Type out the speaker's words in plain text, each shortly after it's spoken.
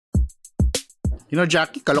You know,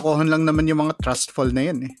 Jackie, kalokohan lang naman yung mga trust fall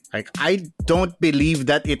na yan eh. Like, I don't believe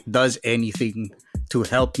that it does anything to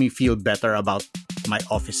help me feel better about my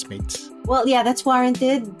office mates. Well, yeah, that's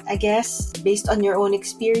warranted, I guess, based on your own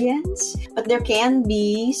experience. But there can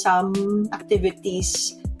be some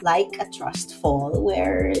activities like a trust fall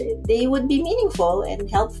where they would be meaningful and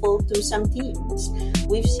helpful to some teams.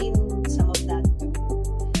 We've seen some of that too.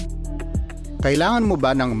 Kailangan mo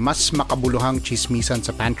ba ng mas makabuluhang chismisan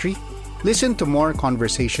sa pantry? Listen to more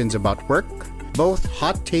conversations about work, both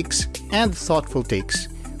hot takes and thoughtful takes,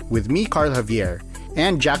 with me, Carl Javier,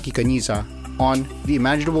 and Jackie Caniza on The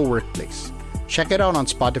Imaginable Workplace. Check it out on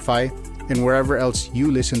Spotify and wherever else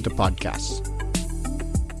you listen to podcasts.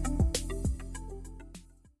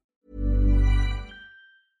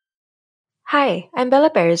 Hi, I'm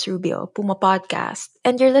Bella Perez Rubio, Puma Podcast,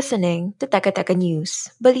 and you're listening to Teka Teka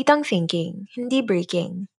News, Balitang Thinking, Hindi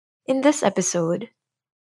Breaking. In this episode,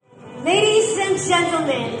 ladies and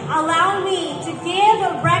gentlemen, allow me to give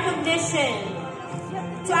a recognition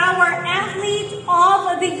to our Athlete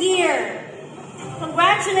of the Year.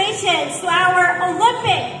 Congratulations to our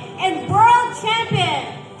Olympic and World Champion,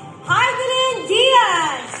 Heidelin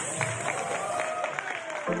Diaz.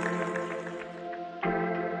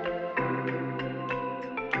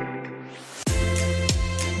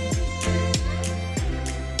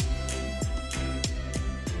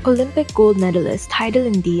 Olympic gold medalist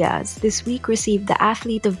Heidelin Diaz this week received the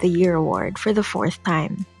Athlete of the Year award for the fourth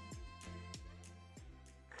time.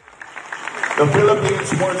 The Philippine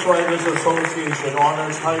Sports Writers Association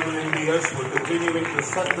honors Heidelin Diaz for continuing to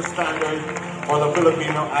set the standard for the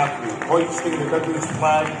Filipino athlete, hoisting the country's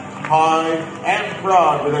flag high and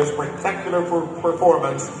proud with her spectacular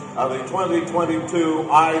performance at the 2022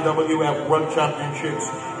 IWF World Championships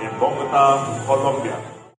in Bogota, Colombia.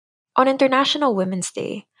 On International Women's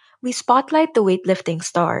Day, we spotlight the weightlifting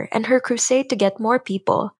star and her crusade to get more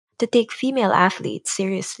people to take female athletes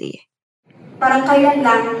seriously. Parang kailan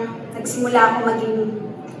lang, nagsimula ako maging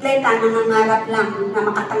atleta, nangangarap lang na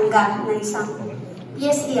makatanggap ng isang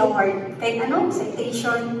PSA award. Kahit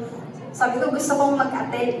citation. Sabi ko gusto kong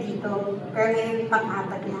mag-attend dito, pero ngayon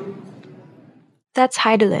pang-apat na. That's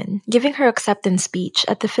Heidelin giving her acceptance speech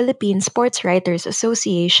at the Philippine Sports Writers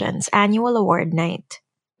Association's annual award night.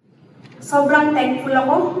 Sobrang thankful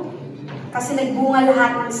ako kasi nagbunga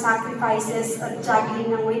lahat ng sacrifices at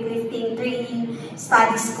juggling ng weightlifting, training,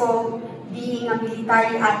 studies ko, being a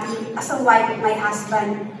military athlete as a wife of my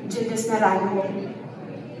husband, Julius Narano.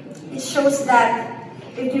 It shows that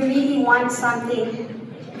if you really want something,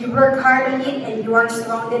 you work hard on it and you are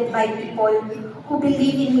surrounded by people who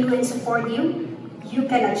believe in you and support you, you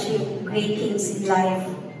can achieve great things in life.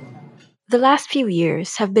 The last few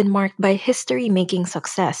years have been marked by history-making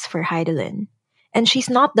success for Heidelin, and she's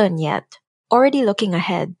not done yet, already looking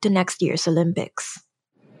ahead to next year's Olympics.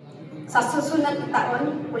 Sa susunod na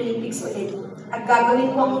taon, Olympics ulit. At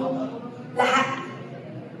gagawin kong lahat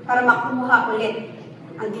para makuha ulit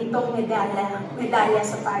ang gintong medalya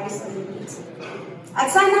sa Paris Olympics. At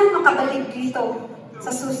sana makabalik dito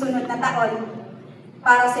sa susunod na taon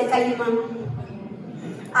para sa ikalimang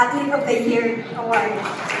Athlete of the Year award.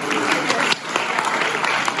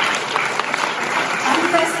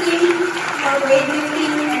 Manifesting for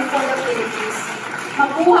weightlifting and for the Philippines.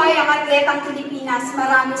 Mabuhay ang atletang Pilipinas.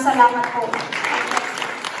 Maraming salamat po.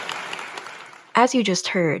 As you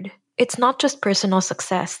just heard, it's not just personal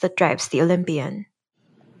success that drives the Olympian.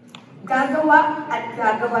 Gagawa at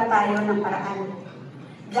gagawa tayo ng paraan.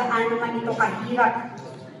 Gaano man ito kahirap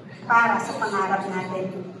para sa pangarap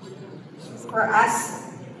natin. For us,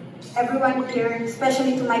 everyone here,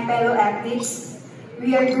 especially to my fellow athletes,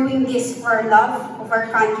 we are doing this for our love of our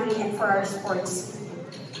country and for our sports.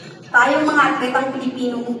 Tayong mga atletang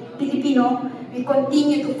Pilipino, we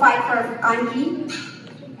continue to fight for our country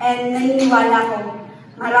and naniniwala ko,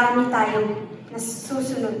 marami tayong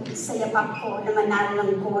nasusunod sa yapak ko na manalo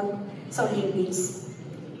ng gold sa Olympics.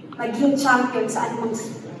 Maging champion sa anumang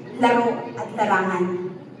laro at larangan.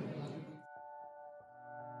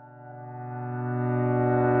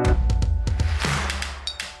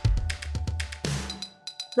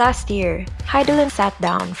 Last year, Heidelin sat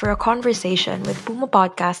down for a conversation with Puma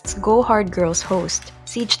Podcast's Go Hard Girls host,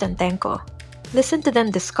 Siege Tantenko. Listen to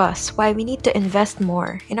them discuss why we need to invest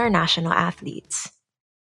more in our national athletes.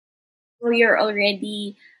 You're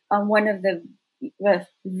already one of the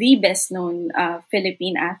best known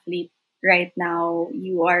Philippine athlete right now.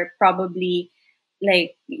 You are probably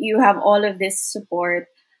you have all of this support.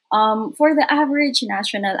 For the average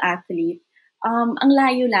national athlete, ang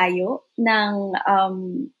layo-layo ng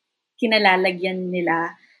kinalalagyan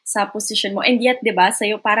nila sa position mo. And yet, di ba,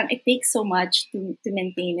 sa'yo parang it takes so much to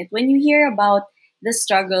maintain it. When you hear about the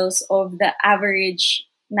struggles of the average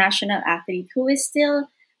national athlete who is still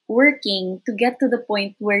working to get to the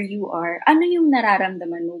point where you are, ano yung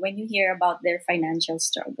nararamdaman mo when you hear about their financial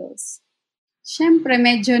struggles? Siyempre,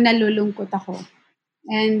 medyo nalulungkot ako.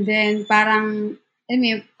 And then, parang,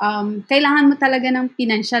 kailangan mo talaga ng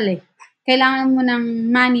financial eh. Kailangan mo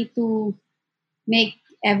ng money to make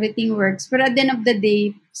everything works. Pero at the end of the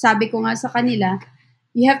day, sabi ko nga sa kanila,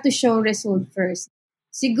 you have to show result first.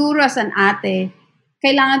 Siguro as an ate,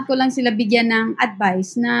 kailangan ko lang sila bigyan ng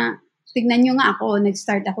advice na tignan nyo nga ako,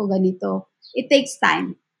 nag-start ako ganito. It takes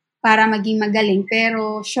time para maging magaling,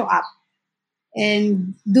 pero show up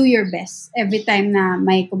and do your best every time na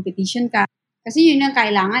may competition ka. Kasi yun ang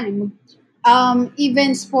kailangan.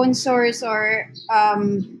 Even sponsors or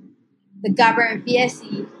the government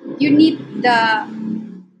PSC, you need the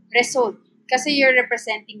result kasi you're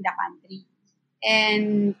representing the country.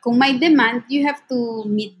 And kung may demand, you have to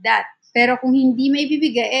meet that. Pero kung hindi may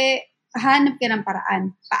bibigay, hanap ka ng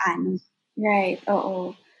paraan. Paano? Right,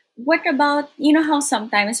 oo. What about, you know how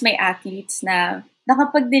sometimes may athletes na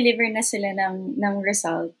nakapag-deliver na sila ng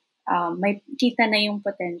result, may kita na yung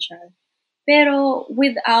potential. Pero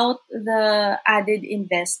without the added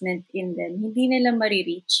investment in them, hindi nila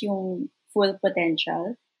marireach yung full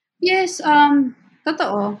potential. Yes,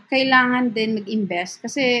 totoo. Kailangan din mag-invest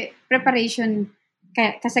kasi preparation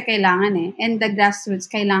kasi kailangan eh. And the grassroots,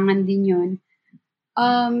 kailangan din yun.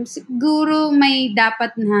 Siguro may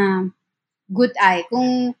dapat na good eye.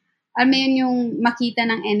 Kung alam mo yun yung makita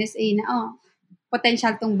ng NSA na,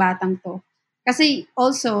 potential tong batang to. Kasi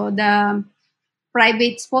also, the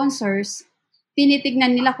private sponsors,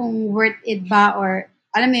 tinitignan nila kung worth it ba or,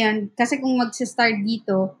 alam mo yun, kasi kung mag-start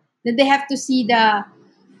dito, then they have to see the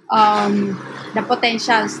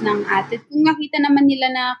potentials ng athlete. Kung nakita naman nila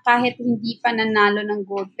na kahit hindi pa nanalo ng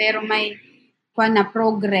gold, pero may na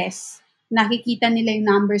progress, nakikita nila yung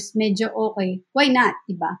numbers, medyo okay. Why not,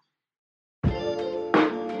 diba?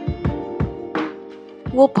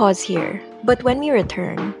 We'll pause here, but when we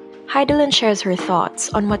return, Heidelin shares her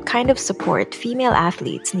thoughts on what kind of support female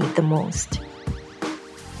athletes need the most.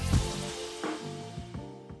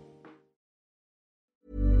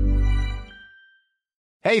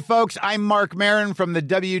 Hey folks, I'm Mark Maron from the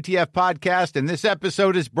WTF Podcast, and this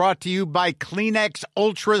episode is brought to you by Kleenex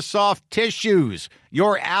Ultra Soft Tissues,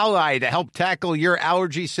 your ally to help tackle your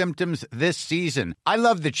allergy symptoms this season. I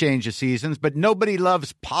love the change of seasons, but nobody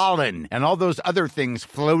loves pollen and all those other things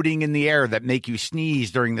floating in the air that make you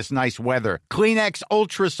sneeze during this nice weather. Kleenex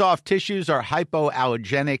Ultra Soft Tissues are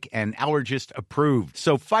hypoallergenic and allergist approved,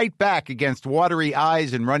 so fight back against watery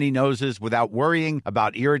eyes and runny noses without worrying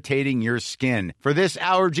about irritating your skin. For this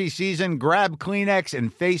allergy season, grab Kleenex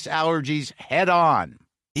and face allergies head on.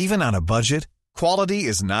 Even on a budget, quality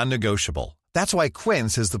is non-negotiable. That's why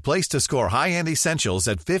Quince is the place to score high-end essentials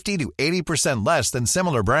at 50 to 80% less than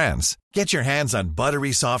similar brands. Get your hands on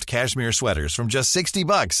buttery soft cashmere sweaters from just $60,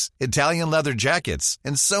 Italian leather jackets,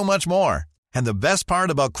 and so much more. And the best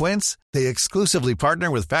part about Quince, they exclusively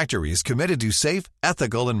partner with factories committed to safe,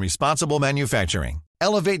 ethical, and responsible manufacturing.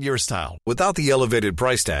 Elevate your style without the elevated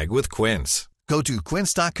price tag with Quince. Go to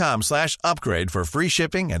quince.com/upgrade for free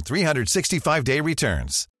shipping and 365-day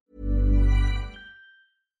returns.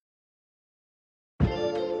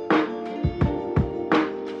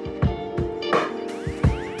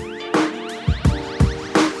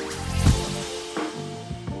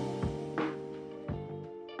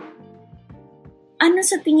 Ano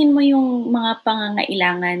sa tingin mo yung mga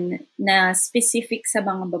pangangailangan na specific sa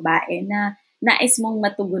mga babae na nais mong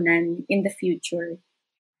matugunan in the future?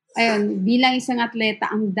 Ayun, bilang isang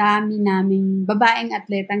atleta, ang dami naming, babaeng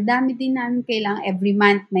atleta, ang dami din namin kailangan every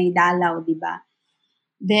month may dalaw, di ba?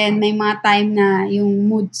 Then, may mga time na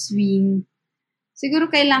yung mood swing.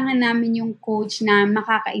 Siguro kailangan namin yung coach na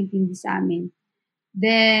makakaintindi sa amin.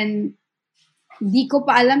 Then, di ko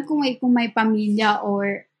pa alam kung may pamilya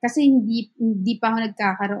or, kasi hindi pa ako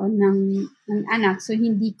nagkakaroon ng anak. So,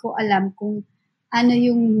 hindi ko alam kung ano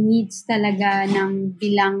yung needs talaga ng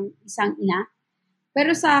bilang isang ina.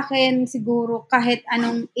 Pero sa akin, siguro, kahit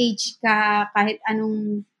anong age ka, kahit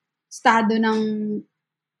anong estado ng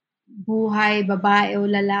buhay, babae o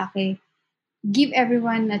lalaki, give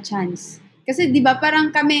everyone a chance. Kasi di ba parang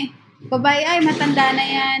kami, babae, ay matanda na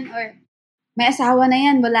yan, or may asawa na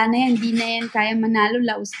yan, wala na yan, di na yan kaya manalo,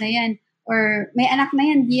 laos na yan, or may anak na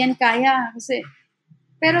yan, di yan kaya. Kasi,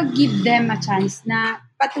 pero give them a chance na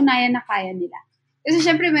patunayan na kaya nila. Kasi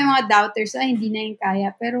syempre may mga doubters, hindi na yan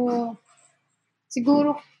kaya, pero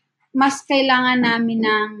siguro, mas kailangan namin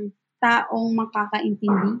ng taong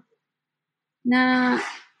makakaintindi na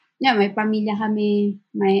may pamilya kami,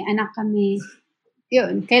 may anak kami,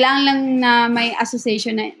 yun, kailangan lang na may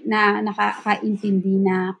association na nakakaintindi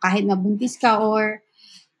na kahit mabuntis ka or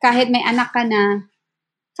kahit may anak ka na,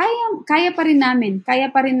 kaya pa rin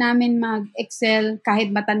namin mag-excel kahit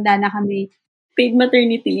matanda na kami. Paid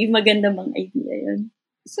maternity leave, maganda bang idea yun?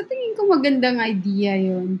 Sa tingin ko magandang idea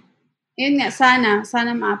yun. Yun nga, sana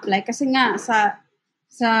ma-apply. Kasi nga,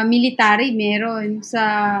 sa military meron,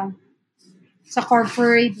 sa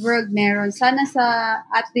corporate world meron, sana sa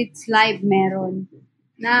athletes live meron,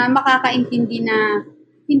 na makakaintindi na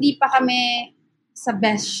hindi pa kami sa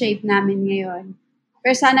best shape namin ngayon.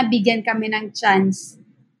 Pero sana bigyan kami ng chance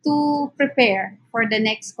to prepare for the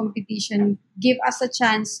next competition. Give us a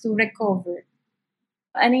chance to recover.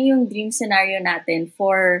 Ano yung dream scenario natin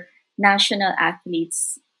for national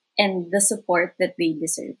athletes and the support that they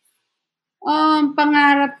deserve?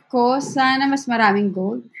 Pangarap ko, sana mas maraming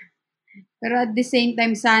gold. Pero at the same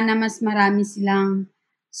time, sana mas marami silang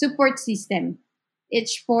support system.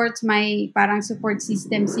 Each sport may parang support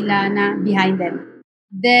system sila na behind them.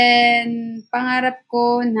 Then, pangarap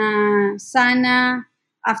ko na sana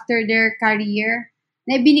after their career,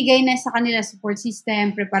 na binigay na sa kanila support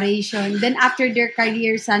system, preparation. Then after their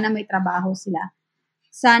career, sana may trabaho sila.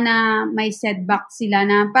 Sana may setback sila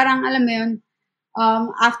na parang alam mo yun,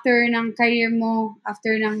 after ng career mo,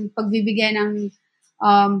 after ng pagbibigay ng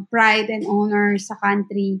pride and honor sa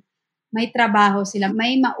country, may trabaho sila,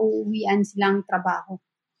 may mauuwian silang trabaho.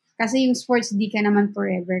 Kasi yung sports, di ka naman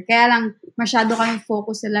forever. Kaya lang, masyado kami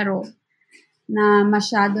focus sa laro na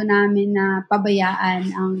masyado namin na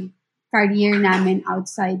pabayaan ang career namin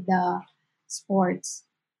outside the sports.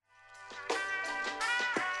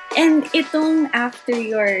 And itong after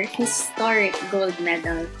your historic gold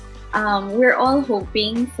medal, we're all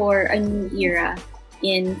hoping for a new era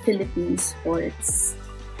in Philippine sports.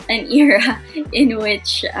 An era in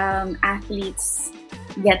which athletes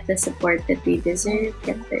get the support that they deserve,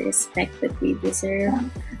 get the respect that they deserve.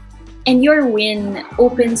 And your win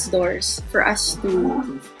opens doors for us to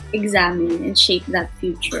examine and shape that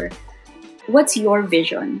future. What's your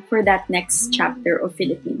vision for that next chapter of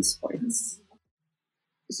Philippine sports?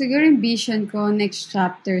 Siguro yung vision ko next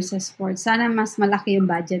chapter sa sports, sana mas malaki yung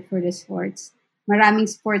budget for the sports. Maraming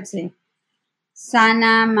sports eh.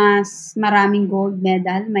 Sana mas maraming gold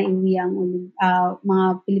medal may uwi ang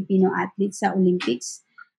mga Filipino athletes sa Olympics.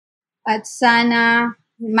 At sana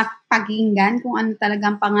mapakinggan kung ano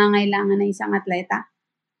talagang pangangailangan ng isang atleta.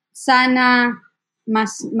 Sana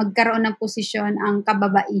mas magkaroon ng posisyon ang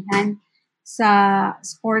kababaihan sa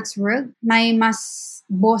sports world. May mas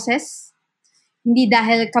boses. Hindi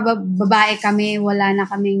dahil babae kami, wala na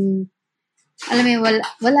kaming, alam mo,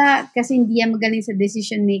 wala kasi hindi yan magaling sa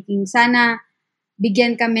decision making. Sana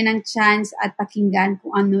bigyan kami ng chance at pakinggan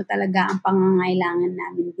kung ano talaga ang pangangailangan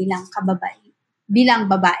namin bilang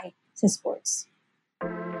babae sa sports.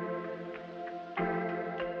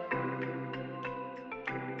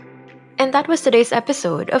 And that was today's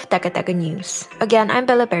episode of Teka Teka News. Again, I'm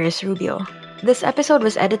Bella Perez Rubio. This episode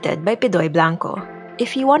was edited by Pidoy Blanco.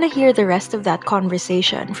 If you want to hear the rest of that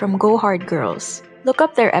conversation from Go Hard Girls, look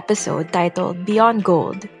up their episode titled Beyond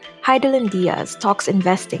Gold. Heidelin Diaz talks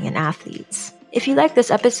investing in athletes. If you like this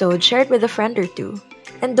episode, share it with a friend or two.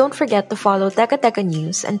 And don't forget to follow Teka Teka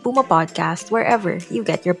News and Puma Podcast wherever you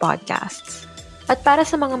get your podcasts. At para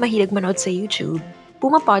sa mga mahilig manood sa YouTube,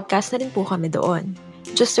 Puma Podcast na rin po kami doon.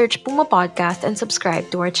 Just search Puma Podcast and subscribe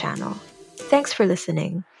to our channel. Thanks for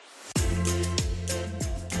listening.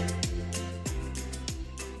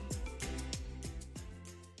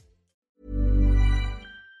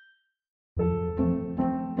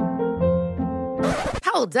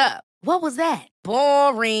 Hold up. What was that?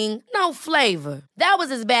 Boring. No flavor. That was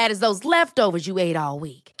as bad as those leftovers you ate all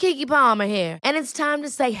week. Keke Palmer here, and it's time to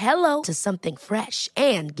say hello to something fresh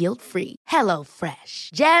and guilt-free. Hello Fresh.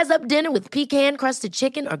 Jazz up dinner with pecan-crusted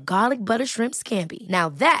chicken or garlic butter shrimp scampi. Now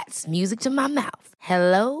that's music to my mouth.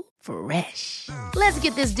 Hello Fresh. Let's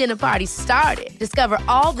get this dinner party started. Discover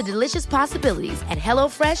all the delicious possibilities at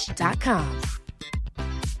HelloFresh.com.